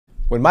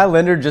When my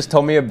lender just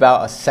told me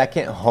about a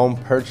second home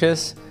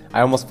purchase,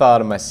 I almost fell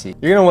out of my seat.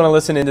 You're gonna wanna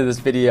listen into this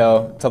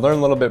video to learn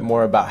a little bit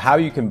more about how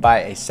you can buy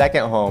a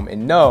second home.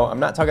 And no, I'm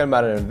not talking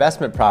about an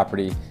investment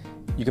property.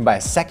 You can buy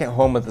a second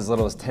home with as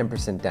little as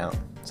 10% down.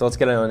 So let's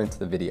get on into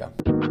the video.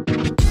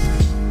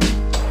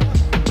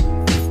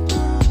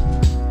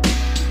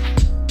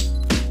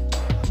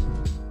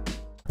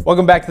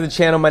 Welcome back to the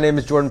channel. My name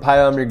is Jordan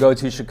Pyle. I'm your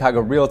go-to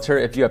Chicago realtor.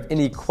 If you have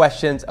any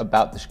questions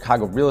about the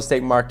Chicago real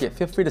estate market,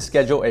 feel free to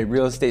schedule a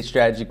real estate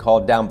strategy call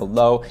down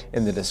below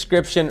in the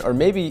description. Or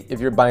maybe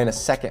if you're buying a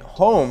second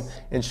home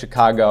in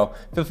Chicago,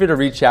 feel free to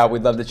reach out.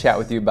 We'd love to chat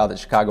with you about the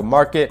Chicago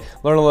market,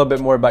 learn a little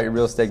bit more about your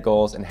real estate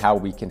goals and how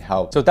we can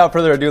help. So without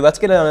further ado, let's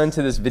get on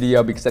into this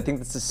video because I think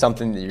this is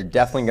something that you're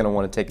definitely gonna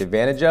wanna take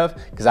advantage of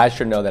because I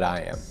sure know that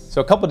I am. So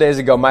a couple days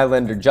ago, my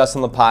lender,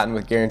 Justin Lapotin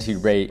with Guaranteed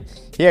Rate,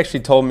 he actually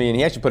told me, and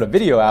he actually put a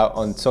video out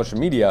on social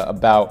media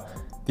about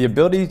the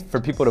ability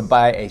for people to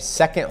buy a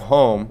second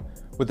home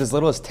with as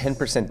little as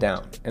 10%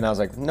 down. And I was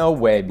like, no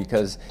way,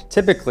 because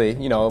typically,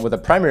 you know, with a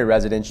primary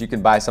residence, you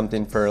can buy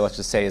something for, let's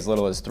just say, as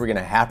little as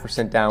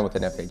 3.5% down with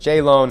an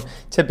FHA loan.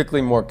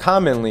 Typically, more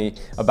commonly,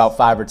 about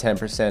 5 or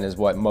 10% is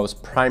what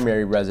most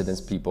primary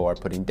residence people are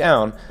putting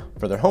down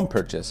for their home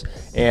purchase.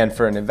 And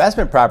for an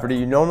investment property,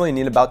 you normally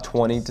need about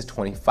 20 to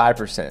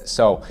 25%.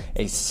 So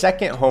a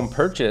second home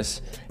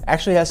purchase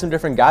actually has some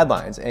different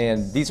guidelines,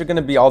 and these are going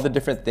to be all the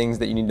different things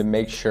that you need to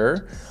make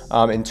sure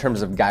in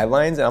terms of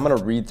guidelines. And I'm going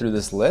to read through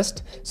this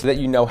list so that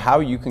you know how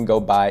you can go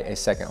buy a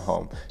second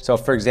home. So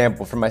for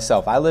example, for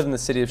myself, I live in the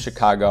city of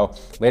Chicago.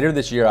 Later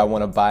this year, I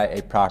want to buy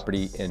a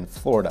property in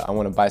Florida. I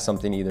want to buy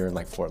something either in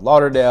like Fort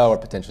Lauderdale or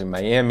potentially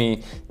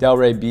Miami,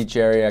 Delray Beach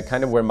area,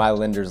 kind of where my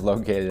lender is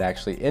located,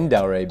 actually in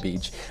Delray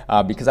Beach,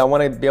 because I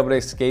want to be able to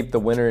escape the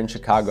winter in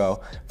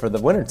Chicago for the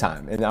winter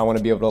time. And I want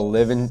to be able to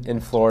live in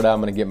Florida.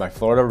 I'm going to get my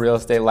Florida real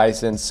estate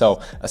license.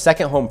 So a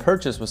second home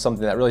purchase was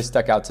something that really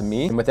stuck out to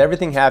me. And with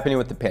everything happening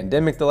with the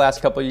pandemic the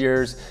last couple of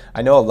years,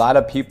 I know a lot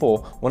of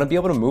people want to be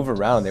able to move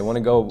around. They want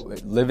to go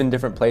live in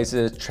different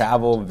places,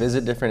 travel,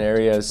 visit different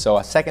areas. So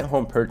a second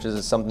home purchase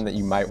is something that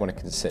you might want to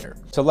consider.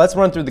 So let's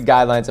run through the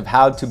guidelines of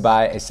how to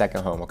buy a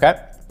second home, okay?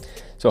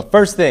 So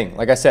first thing,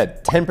 like I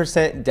said,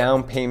 10%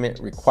 down payment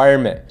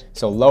requirement.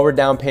 So lower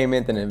down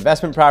payment than an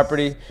investment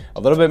property,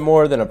 a little bit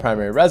more than a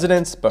primary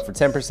residence, but for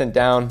 10%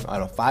 down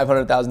on a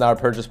 $500,000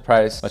 purchase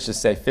price, let's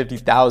just say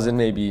 $50,000,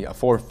 maybe a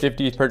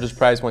 $450,000 purchase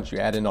price once you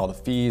add in all the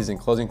fees and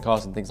closing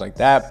costs and things like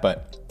that,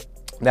 but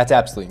that's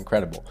absolutely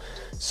incredible.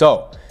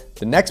 So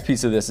the next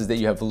piece of this is that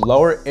you have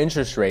lower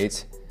interest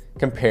rates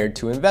compared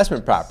to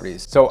investment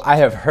properties. So I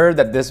have heard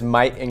that this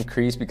might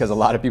increase because a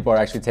lot of people are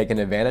actually taking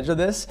advantage of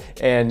this,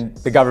 and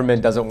the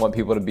government doesn't want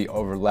people to be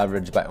over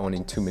leveraged by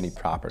owning too many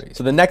properties.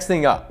 So the next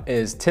thing up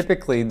is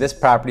typically this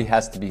property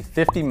has to be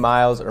 50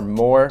 miles or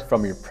more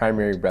from your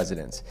primary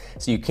residence.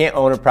 So you can't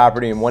own a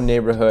property in one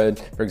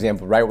neighborhood, for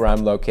example, right where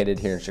I'm located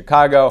here in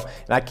Chicago,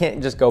 and I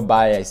can't just go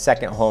buy a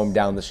second home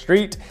down the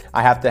street.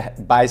 I have to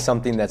buy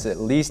something that's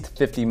at least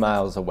 50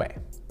 miles away.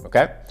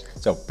 Okay,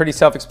 so pretty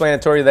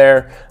self-explanatory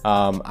there.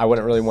 I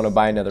wouldn't really want to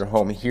buy another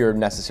home here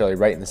necessarily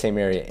right in the same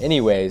area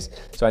anyways,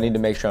 so I need to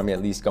make sure I'm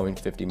at least going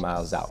 50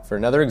 miles out. For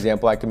another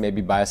example, I could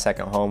maybe buy a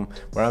second home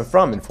where I'm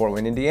from in Fort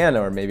Wayne,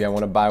 Indiana, or maybe I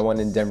want to buy one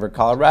in Denver,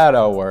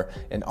 Colorado, or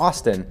in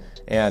Austin.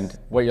 And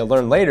what you'll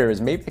learn later is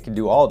maybe I can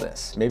do all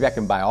this. Maybe I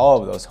can buy all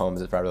of those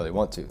homes if I really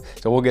want to.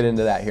 So we'll get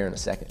into that here in a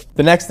second.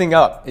 The next thing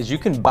up is you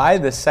can buy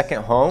this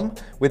second home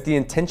with the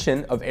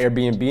intention of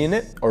Airbnb-ing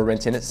it or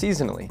renting it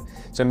seasonally.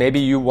 So maybe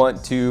you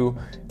want to,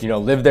 you know,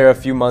 live there a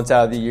few months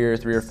out of the year,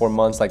 3 or 4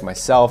 months, like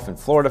myself in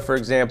Florida, for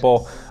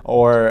example,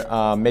 or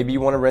maybe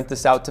you want to rent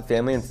this out to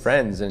family and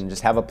friends and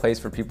just have a place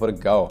for people to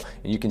go,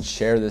 and you can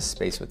share this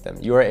space with them.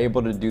 You are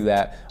able to do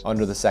that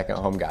under the second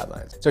home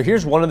guidelines. So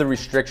here's one of the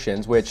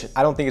restrictions, which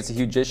I don't think it's a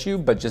huge issue,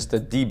 but just to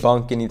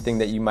debunk anything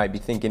that you might be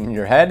thinking in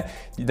your head,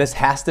 this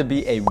has to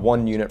be a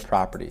 1-unit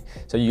property.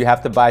 So you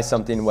have to buy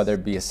something, whether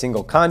it be a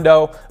single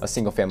condo, a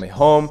single family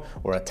home,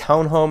 or a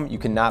townhome. You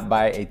cannot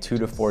buy a 2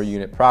 to 4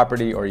 unit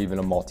property or even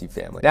a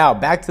multifamily. Now,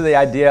 back to the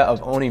idea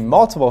of owning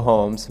multiple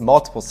homes,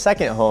 multiple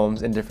second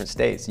homes in different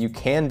states. You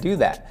can do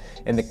that.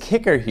 And the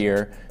kicker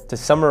here, to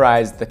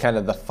summarize the kind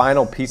of the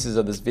final pieces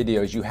of this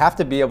video, is you have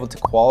to be able to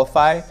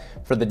qualify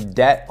for the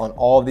debt on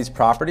all of these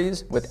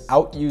properties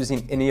without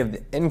using any of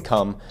the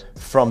income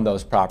from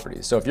those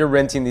properties. So if you're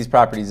renting these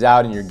properties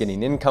out and you're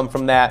getting income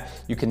from that,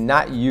 you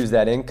cannot use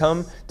that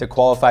income to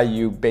qualify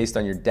you based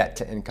on your debt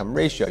to income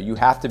ratio. You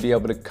have to be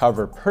able to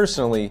cover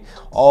personally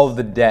all of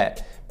the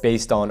debt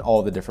based on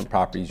all the different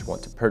properties you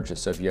want to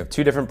purchase. So if you have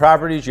 2 different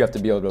properties, you have to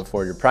be able to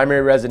afford your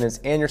primary residence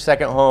and your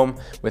second home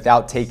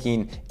without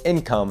taking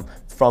income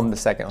from the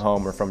second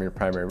home or from your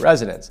primary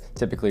residence.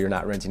 Typically, you're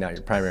not renting out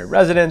your primary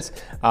residence,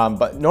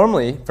 but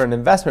normally for an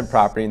investment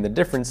property, and the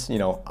difference, you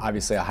know,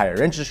 obviously a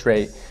higher interest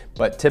rate,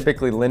 but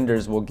typically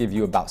lenders will give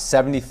you about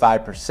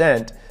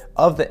 75%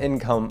 of the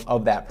income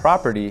of that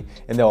property,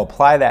 and they'll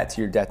apply that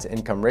to your debt to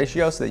income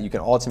ratio so that you can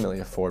ultimately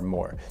afford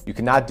more. You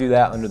cannot do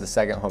that under the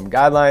second home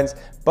guidelines,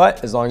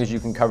 But as long as you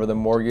can cover the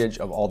mortgage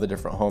of all the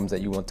different homes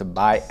that you want to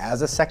buy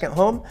as a second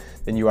home,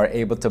 then you are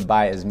able to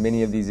buy as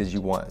many of these as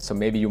you want. So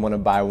maybe you want to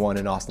buy one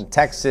in Austin,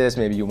 Texas,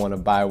 maybe you want to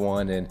buy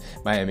one in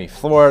Miami,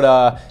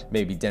 Florida,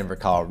 maybe Denver,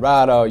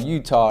 Colorado,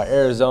 Utah,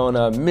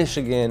 Arizona,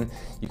 Michigan.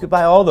 You could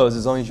buy all those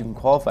as long as you can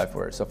qualify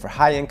for it. So for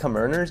high income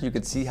earners, you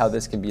could see how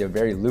this can be a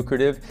very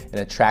lucrative and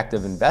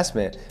attractive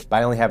investment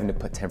by only having to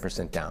put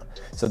 10% down.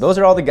 So those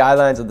are all the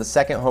guidelines of the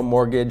second home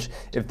mortgage.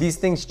 If these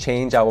things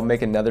change, I will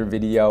make another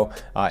video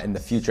in the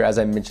future. As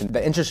I mentioned,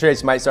 the interest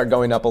rates might start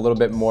going up a little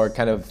bit more,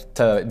 kind of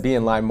to be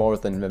in line more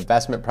with an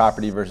investment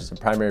property versus a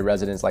primary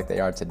residence like they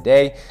are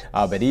today.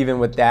 But even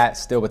with that,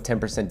 still with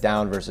 10%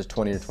 down versus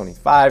 20 or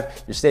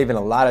 25, you're saving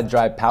a lot of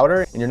dry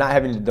powder and you're not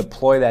having to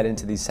deploy that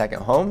into these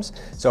second homes.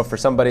 So for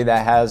somebody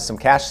that has some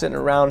cash sitting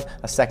around,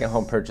 a second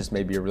home purchase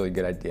may be a really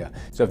good idea.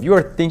 So if you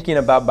are thinking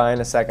about buying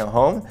a second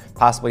home,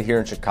 possibly here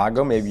in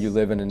Chicago, maybe you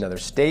live in another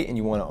state and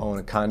you want to own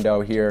a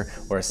condo here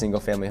or a single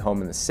family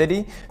home in the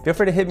city, feel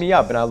free to hit me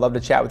up and I'd love to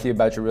chat with you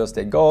about your real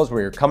estate goals,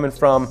 where you're coming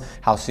from,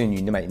 how soon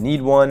you might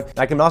need one.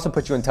 I can also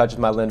put you in touch with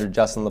my lender,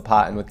 Justin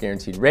Lapatin with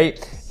Guaranteed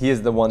Rate. He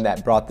is the one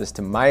that brought this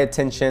to my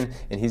attention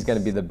and he's going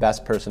to be the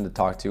best person to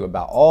talk to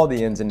about all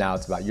the ins and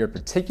outs about your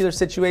particular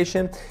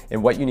situation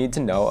and what you need to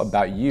know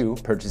about you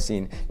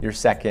purchasing your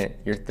second,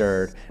 your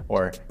third,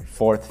 or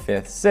fourth,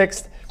 fifth,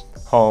 sixth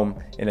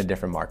home in a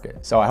different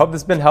market. So I hope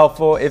this has been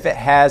helpful. If it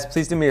has,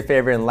 please do me a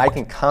favor and like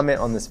and comment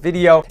on this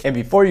video. And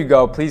before you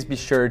go, please be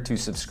sure to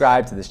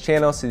subscribe to this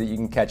channel so that you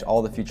can catch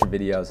all the future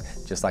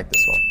videos just like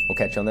this one. We'll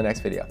catch you on the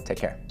next video. Take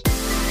care.